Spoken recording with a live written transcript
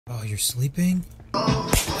Oh, you're sleeping?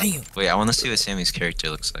 Damn. Wait, I want to see what Sammy's character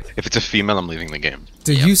looks like. If it's a female, I'm leaving the game.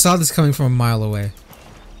 Dude, Yep. you saw this coming from a mile away.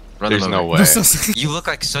 Run There's them no over. way. You look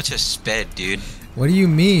like such a sped, dude. What do you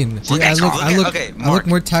mean? Dude, Look I at- look, look I at- look, okay, I look Mark,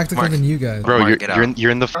 more tactical Mark. than you guys. Bro, Mark, get out.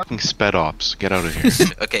 you're in the fucking sped ops. Get out of here.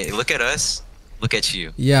 Okay, look at us. Look at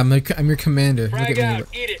you. Yeah, I'm your commander. Look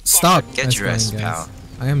at me. Stop. Get Nice dressed, playing, guys. pal.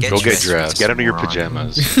 I am Go get dressed, dressed. Get out of your moron.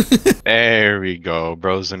 pajamas. There we go.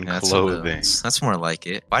 Bros in That's clothing. that's more like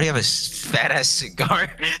it. Why do you have a fat ass cigar?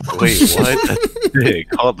 Wait, what? That's big.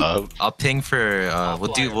 Hold up. I'll ping for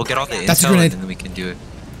we'll get all the That's a intel grenade. and then we can do it.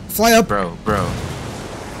 Fly up. Bro.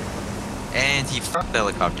 And he fucked the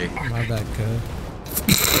helicopter. My bad,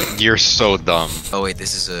 cuz. You're so dumb. Oh wait,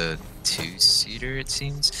 this is a 2-seater it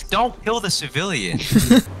seems. Don't kill the civilian.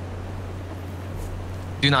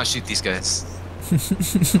 Do not shoot these guys.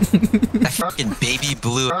 That fucking baby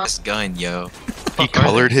blue ass gun, yo. He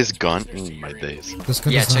colored his gun. My days. This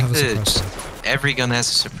gun Yeah, does not check have a the. suppressor. Every gun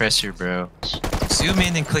has a suppressor, bro. Zoom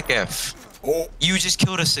in and click F. You just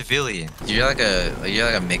killed a civilian. You're like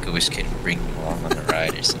a Make-A-Wish kid who bring you along on the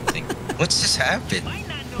ride or something. What's just happened?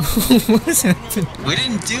 What has happened? We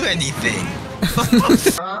didn't do anything.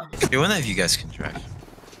 Hey, one of you guys can drive.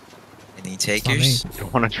 Any takers? You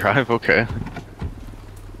want to drive? Okay.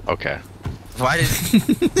 Okay. Why did?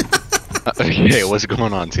 Okay, what's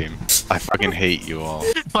going on, team? I fucking hate you all.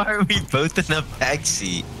 Why are we both in the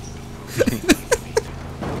backseat?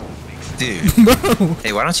 Dude. Bro.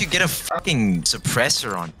 Hey, why don't you get a fucking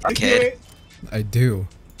suppressor on, kid? I do.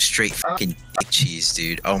 Straight fucking dick cheese,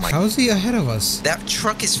 dude. Oh my. How is he ahead of us? That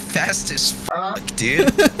truck is fast as fuck,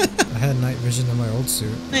 dude. I had night vision in my old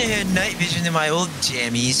suit. I had night vision in my old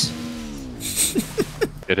jammies.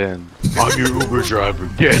 Get in. I'm your Uber driver.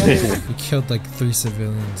 Get in. We killed like 3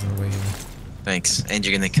 civilians on the way here. Thanks. And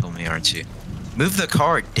you're gonna kill me, aren't you? Move the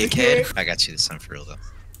car, dickhead. I got you this time for real, though.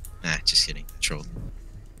 Nah, just kidding. Trolled.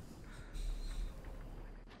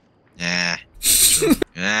 Nah.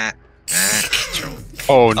 Nah. Trolled.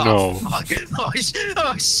 Oh no. Oh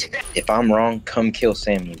shit. If I'm wrong, come kill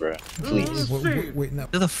Sammy, bro. Please. Wait, no.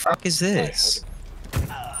 Who the fuck is this?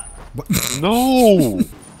 What? No.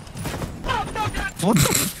 What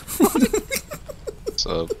the What's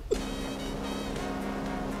up?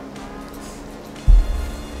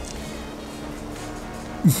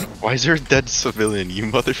 Why is there a dead civilian, you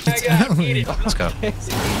motherfucker? Let's go.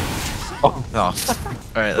 Oh.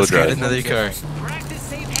 Alright, let's We'll get drive. another car. Practice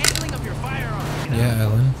safe handling of your firearm. Yeah,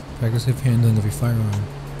 Ellen. Practice safe handling of your firearm.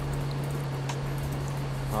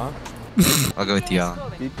 I'll go with y'all.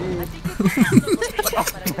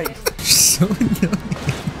 So annoying.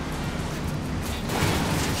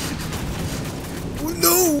 Oh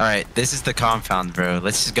no! Alright, this is the compound, bro.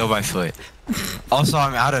 Let's just go by foot. Also,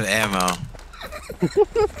 I'm out of ammo.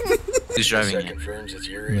 Who's driving it?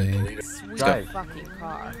 Man. Let's go. Fucking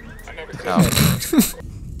car. Oh.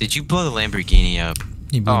 Did you blow the Lamborghini up?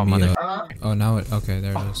 He blew Oh, me mother- up. Oh, now it. Okay,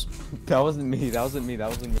 there it is. That wasn't me. That wasn't me. That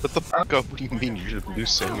wasn't me. What the fuck up? What do you mean you should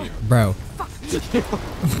lose Sammy? Bro.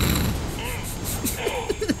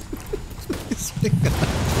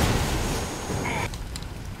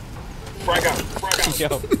 Frag out, frag out.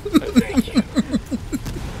 Yo.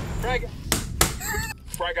 Frag out.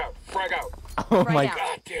 Frag out, frag out. Oh my out.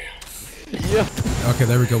 god. Damn. Okay,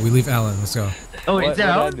 there we go. We leave Alan. Let's go. Oh, What it's did I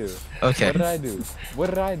out? do? Okay. What did I do? What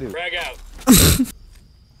did I do? Frag out.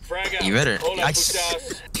 Frag out. You better- Hold up, I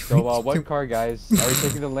putas. So, what car, guys? Are we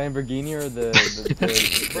taking the Lamborghini or the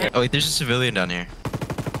Oh, wait, there's a civilian down here.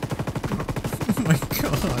 Oh my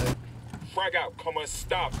god. Frag out. Come on,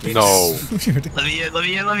 stop. bitch. No. Let me in, let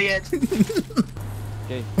me in, let me in.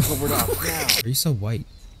 Okay, we're off now. Are you so white?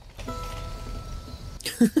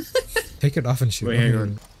 Take it off and shoot. Wait, hang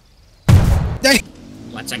on. Hey!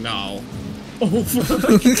 Let's go. Oh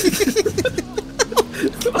fuck.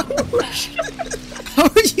 How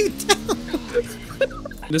are you down?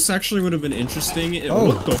 This actually would have been interesting. Oh.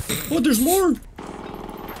 What the? What? There's more.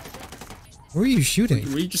 Where are you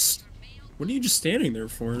shooting? Were you just? What are you just standing there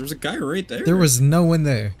for? There's a guy right there. There was no one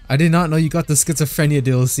there. I did not know you got the schizophrenia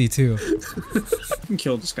DLC too. You can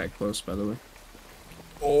kill this guy close, by the way.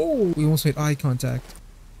 Oh, we almost made eye contact.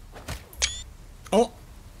 Oh.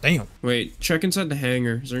 Damn. Wait, check inside the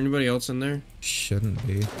hangar. Is there anybody else in there? Shouldn't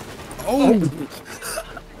be. Oh!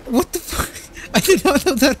 What the fuck? I did not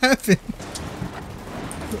know that happened.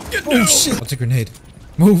 Oh shit! What's a grenade?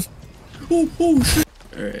 Move! Oh shit.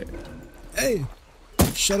 Alright. Hey!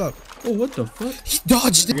 Shut up. Oh, what the fuck? He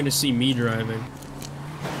dodged You're it! gonna see me driving.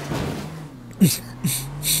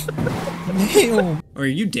 Damn! Are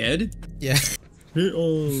you dead? Yeah.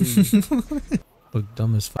 Oh. Look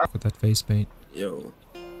dumb as fuck with that face paint. Yo.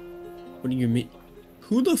 What do you mean?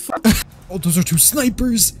 Who the fuck? Oh, those are two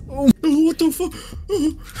snipers. Oh, Oh, what the fuck?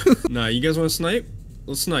 Nah, you guys want to snipe?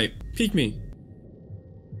 Let's snipe. Peek me.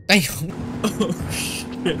 damn. Oh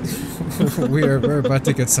shit. We're about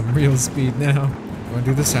to get some real speed now. Wanna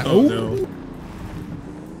do this? Oh no.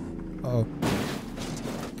 Oh.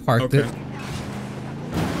 Parked Okay. it.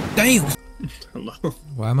 Damn. Hello.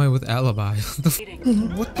 Why am I with alibi?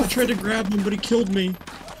 What the I tried to grab him, but he killed me.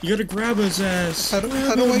 You gotta grab his ass. How do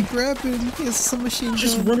I grab him? He has some machine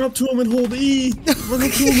Just gun. run up to him and hold E. Run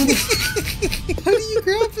up to him and How do you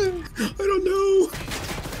grab him? I don't know.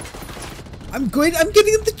 I'm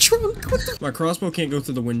getting in the trunk. What the? My crossbow can't go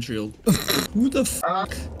through the windshield. Who the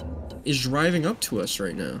fuck is driving up to us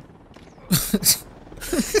right now?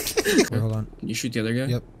 Here, hold on. Can you shoot the other guy?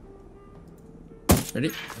 Yep. Ready?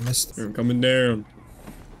 I missed. I'm coming down.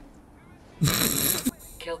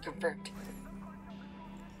 Kill confirmed.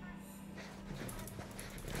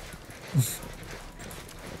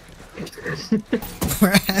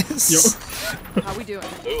 Whereas. Yo. How we doing?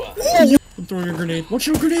 I'm throwing a grenade. Watch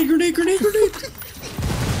out, grenade, grenade, grenade, grenade!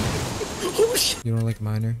 Oh shit! You don't like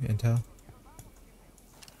minor intel?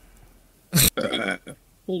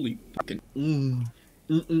 Holy fucking.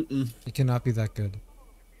 It cannot be that good.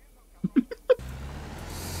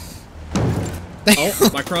 Oh,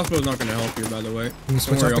 my crossbow's not gonna help you, by the way. Can we Don't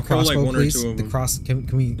switch worry, out the I'll kill, crossbow, like, one or please? two of The them. cross. Can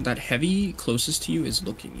we? That heavy closest to you is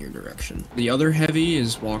looking your direction. The other heavy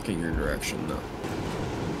is walking your direction, though.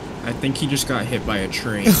 I think he just got hit by a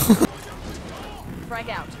train. Frag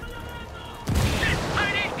out.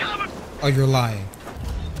 Oh, you're lying.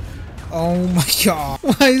 Oh my god.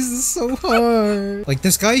 Why is this so hard? Like,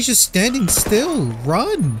 this guy's just standing still.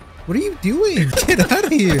 Run. What are you doing? Get out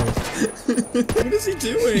of here. What is he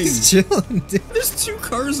doing? He's chilling, dude. There's two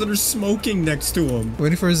cars that are smoking next to him.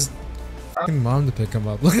 Waiting for his fucking mom to pick him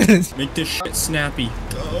up. Look at it. Make this shit snappy.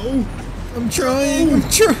 Go! I'm trying. I'm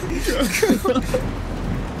trying.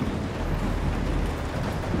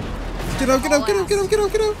 Get out, get out, get out, get out, get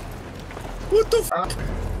out, get out. What the fuck?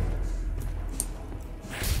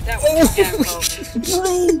 That was damn close.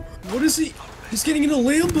 Bro! What is he? He's getting in a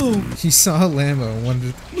Lambo! He saw a Lambo and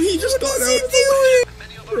wanted He just got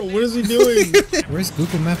out! Bro, what is he doing? Where's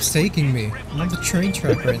Google Maps taking me? I'm on the train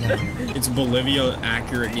track right now. It's Bolivia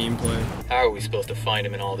accurate gameplay. How are we supposed to find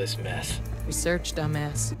him in all this mess? Research,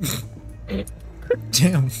 dumbass.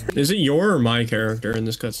 Damn. Is it your or my character in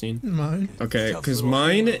this cutscene? Mine. Okay, because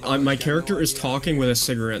mine, my character is talking with a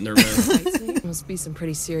cigarette in their mouth. Must be some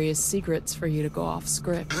pretty serious secrets for you to go off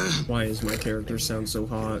script. Why does my character sound so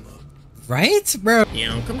hot? Right? Bro.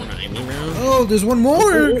 Yo, come behind me, bro. Oh, there's one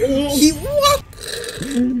more. He what?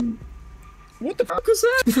 What the fuck was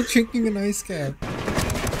that? Drinking an ice cap.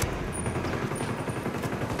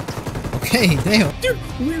 Okay, damn. Dude,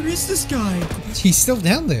 where is this guy? He's still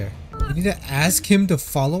down there. We need to ask him to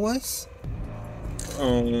follow us?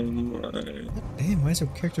 Oh my. Damn, why is our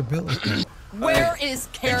character built like that? Where is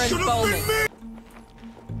Karen Bowman?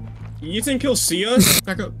 You think he'll see us?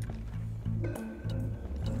 Back up.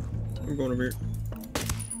 I'm going over here.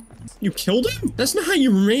 You killed him? That's not how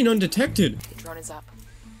you remain undetected. The drone is up.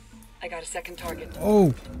 I got a second target.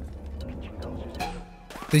 Oh.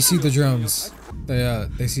 They see the drones.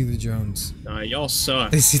 They see the drones. Y'all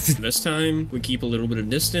suck. They see the This time, we keep a little bit of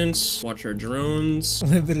distance, watch our drones. a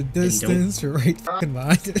little bit of distance. You're right fucking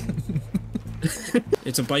behind.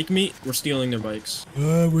 It's a bike meet, we're stealing their bikes.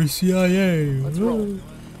 We're CIA. Let's roll.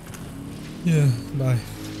 Yeah, bye.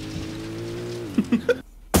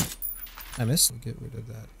 I missed. Get rid of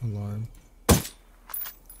that alarm.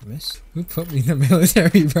 I missed. Who put me in the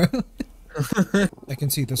military, bro? I can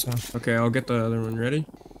see this one. Okay, I'll get the other one ready.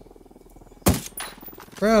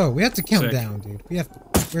 Bro, we have to count Sick. down, dude.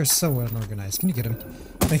 We're so unorganized. Can you get him?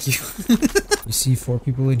 Thank you. You see 4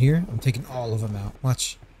 people in here? I'm taking all of them out.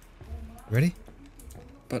 Watch. Ready?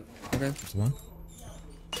 But, okay. There's one.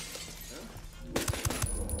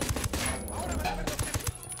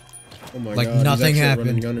 Oh my Like god, he's nothing actually a happened.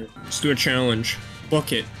 running gunner. Let's do a challenge.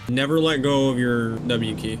 Book it. Never let go of your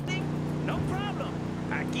W key. No problem.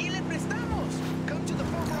 Aquí le prestamos. Come to the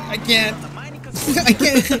I can't. I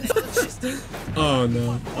can't. Oh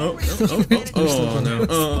no. Oh no.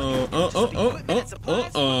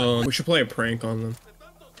 Oh. We should play a prank on them.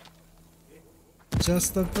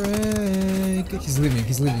 Just a prank. He's leaving.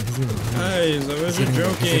 He's leaving. He's leaving. Guys, I was just He's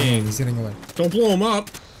joking. He's getting away. Don't blow him up.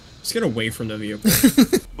 Let's get away from the vehicle.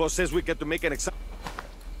 Boss says we get to make an example.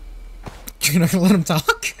 You're not gonna let him talk?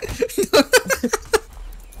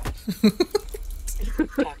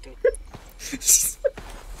 Talk to me.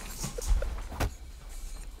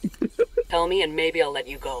 Tell me and maybe I'll let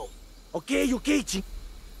you go. Okay, okay, ching.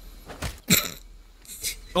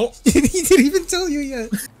 Oh, He didn't even tell you yet.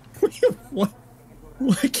 what?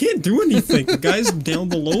 Well, I can't do anything. The guys down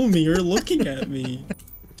below me are looking at me.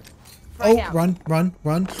 Oh, run.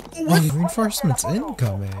 Reinforcements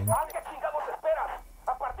incoming.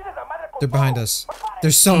 They're behind us.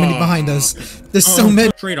 There's so many behind us. There's so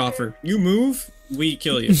many. Trade offer. You move, we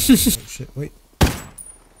kill you. Oh shit, wait.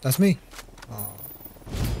 That's me.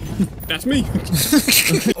 That's me.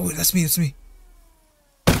 Oh, that's me, A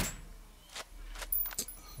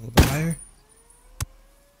little bit higher.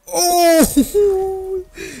 Oh!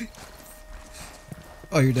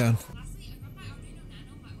 Oh, you're down.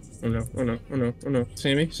 Oh no, oh no, oh no, oh no.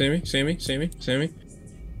 Sammy. What's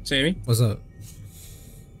up?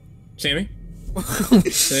 Sammy,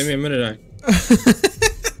 I'm gonna die.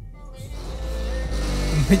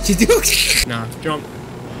 What you do? Nah, jump.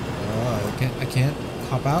 Oh, I can't.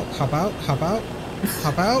 Hop out.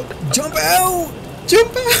 Jump out!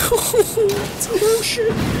 Oh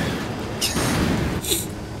shit.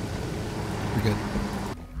 You're good.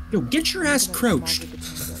 Yo, get your ass crouched.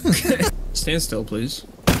 Stand still, please.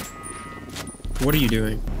 What are you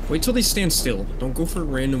doing? Wait till they stand still. Don't go for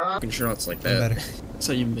random fucking shots like that. Better. That's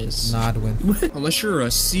how you miss. Nod win. Unless you're a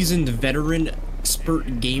seasoned veteran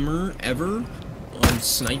expert gamer ever on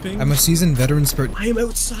sniping. I'm a seasoned veteran spurt. I am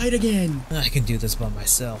outside again. I can do this by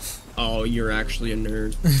myself. Oh, you're actually a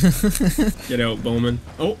nerd. Get out, Bowman.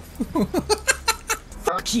 Oh.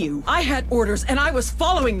 Fuck you. I had orders and I was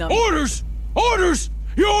following them. Orders! Orders!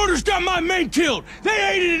 Your orders got my men killed!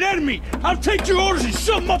 They aided an enemy! I'll take your orders and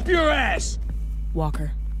shove them up your ass!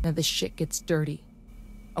 Walker, now this shit gets dirty.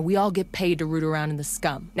 We all get paid to root around in the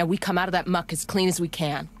scum. Now we come out of that muck as clean as we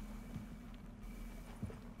can.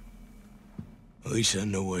 At least I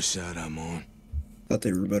know what side I'm on. Thought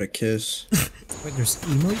they were about to kiss. Wait, there's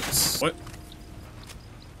emotes? What?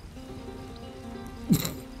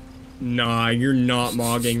 Nah, you're not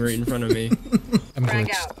mogging right in front of me. I'm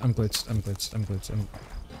glitched.